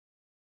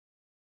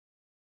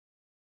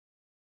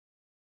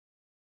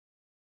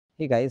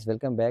Hey guys,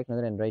 welcome back to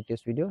another Android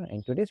test video.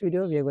 In today's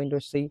video, we are going to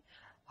see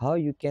how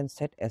you can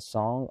set a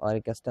song or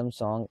a custom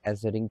song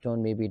as a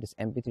ringtone. Maybe it is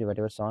MP3,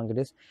 whatever song it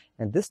is.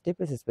 And this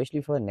tip is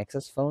especially for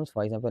Nexus phones,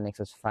 for example,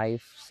 Nexus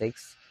 5,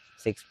 6,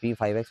 6P,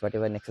 5X,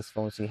 whatever Nexus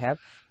phones you have.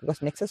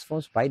 Because Nexus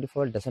phones by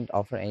default doesn't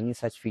offer any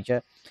such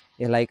feature,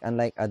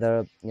 unlike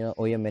other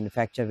OEM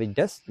manufacturer, which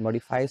just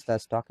modifies the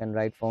stock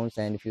Android phones.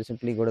 And if you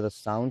simply go to the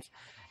sounds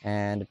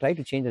and try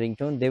to change the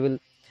ringtone, they will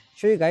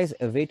show you guys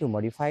a way to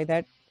modify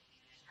that.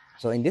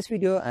 So in this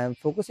video I am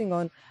focusing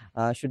on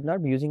should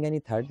not be using any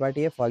third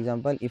party app. For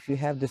example, if you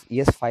have this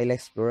ES file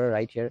explorer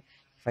right here,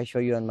 if I show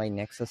you on my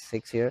Nexus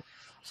 6 here,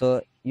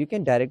 so you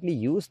can directly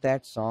use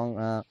that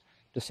song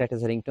to set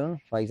as a ringtone.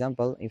 For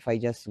example, if I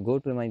just go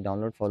to my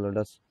download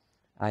folders,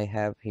 I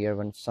have here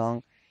one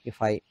song.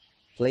 If I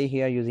play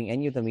here using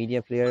any of the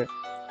media player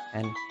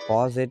and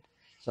pause it,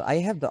 so I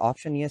have the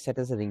option here set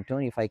as a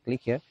ringtone if I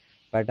click here.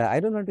 But I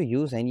don't want to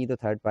use any of the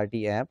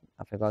third-party app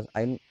because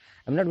I'm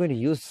not going to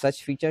use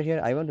such feature here.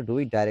 I want to do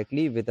it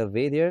directly with a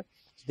way there.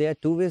 So there are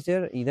two ways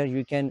there. Either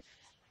you can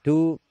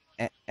do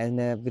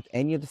with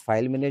any of the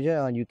file manager,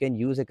 or you can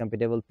use a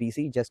compatible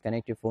PC. Just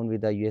connect your phone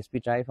with a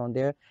USB drive on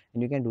there,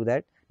 and you can do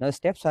that. Now the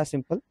steps are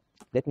simple.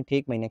 Let me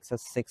take my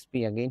Nexus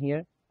 6P again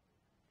here.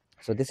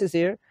 So this is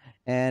here,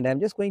 and I'm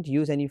just going to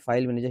use any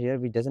file manager here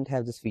which doesn't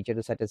have this feature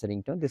to set as a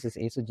ringtone. This is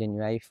ASUS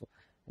Genuine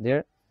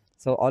there.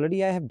 So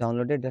already I have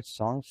downloaded that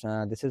song.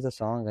 This is the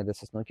song.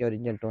 This is Nokia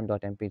original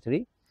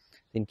tone.mp3.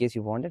 In case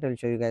you want it, I will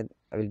show you guys.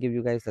 I will give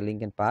you guys the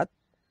link and path.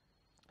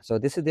 So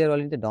this is there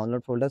already in the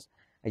download folders.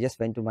 I just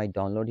went to my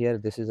download here.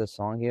 This is a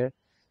song here.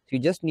 So you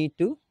just need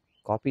to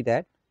copy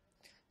that.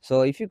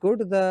 So if you go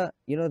to the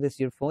this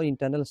your phone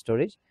internal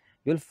storage,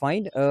 you'll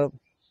find a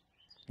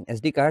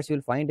SD cards.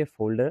 You'll find a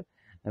folder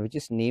which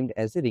is named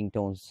as the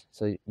ringtones.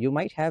 So you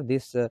might have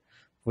this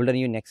folder in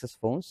your Nexus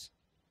phones.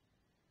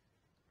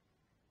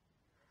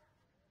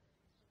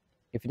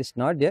 If it is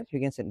not there, you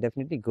can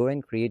definitely go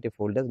and create a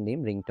folder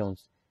named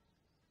ringtones.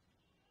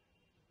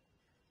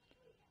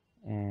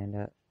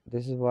 And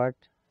this is what,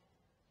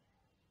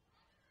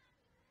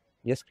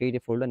 just create a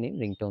folder named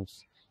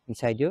ringtones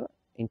inside your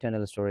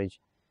internal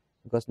storage,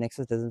 because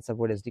Nexus doesn't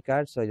support SD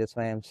cards, so that's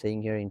why I'm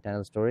saying here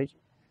internal storage.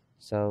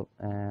 So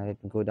let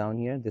me go down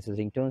here. This is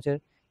ringtones here.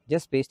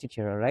 Just paste it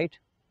here. All right,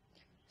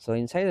 so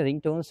inside the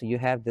ringtones you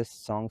have this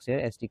songs here,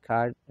 SD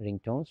card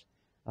ringtones.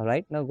 All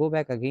right, now go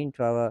back again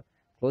to our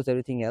close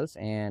everything else,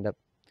 and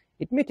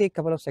it may take a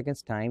couple of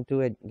seconds time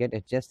to get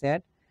adjust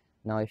that.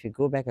 Now if you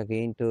go back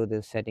again to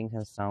the settings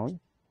and sound,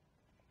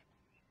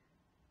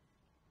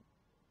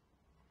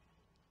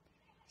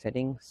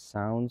 settings,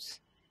 sounds,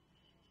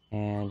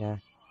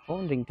 and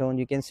phone ringtone,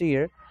 you can see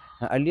here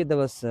earlier there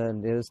was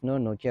no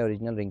Nokia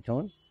original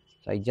ringtone.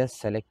 So I just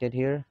selected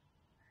here,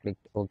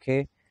 clicked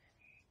OK,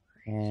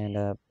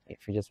 and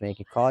if you just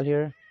make a call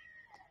here,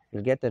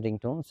 you'll get the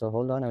ringtone. So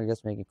hold on, I will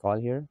just make a call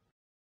here.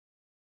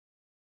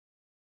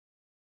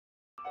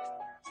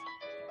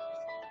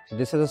 So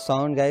this is the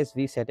sound, guys,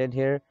 we set it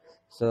here.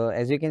 So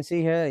as you can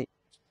see here,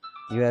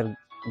 you are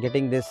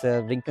getting this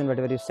ringtone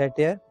whatever you set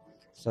there.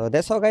 So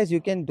that's how, guys, you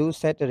can do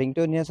set a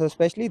ringtone here. So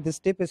especially this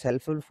tip is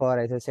helpful for,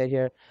 as I said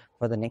here,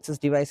 for the Nexus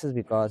devices,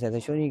 because as I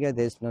showed you guys,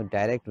 there's no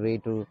direct way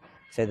to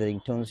set the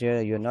ringtones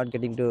here. You're not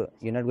going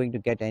to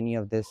get any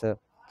of this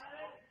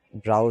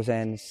browse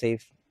and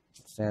save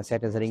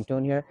set as a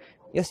ringtone here.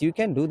 Yes, you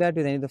can do that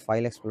with any of the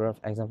file explorer.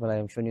 For example, I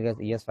am showing you guys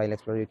ES file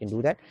explorer. You can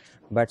do that,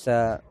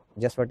 but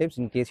just for tips,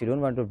 in case you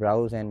don't want to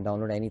browse and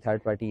download any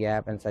third-party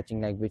app and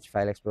searching like which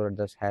file explorer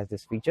has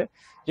this feature,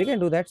 you can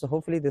do that. So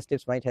hopefully these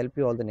tips might help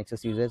you, all the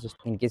Nexus users.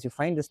 In case you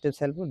find these tips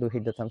helpful, do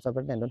hit the thumbs up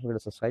button, and don't forget to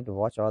subscribe to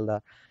watch all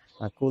the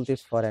cool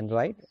tips for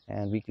Android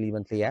and weekly,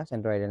 monthly apps,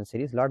 Android and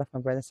series. A lot of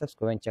comparison steps.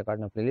 Go and check out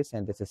my playlist.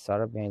 And this is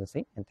Saurabh behind the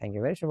scene. And thank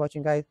you very much for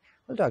watching, guys.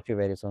 We'll talk to you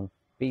very soon.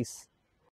 Peace.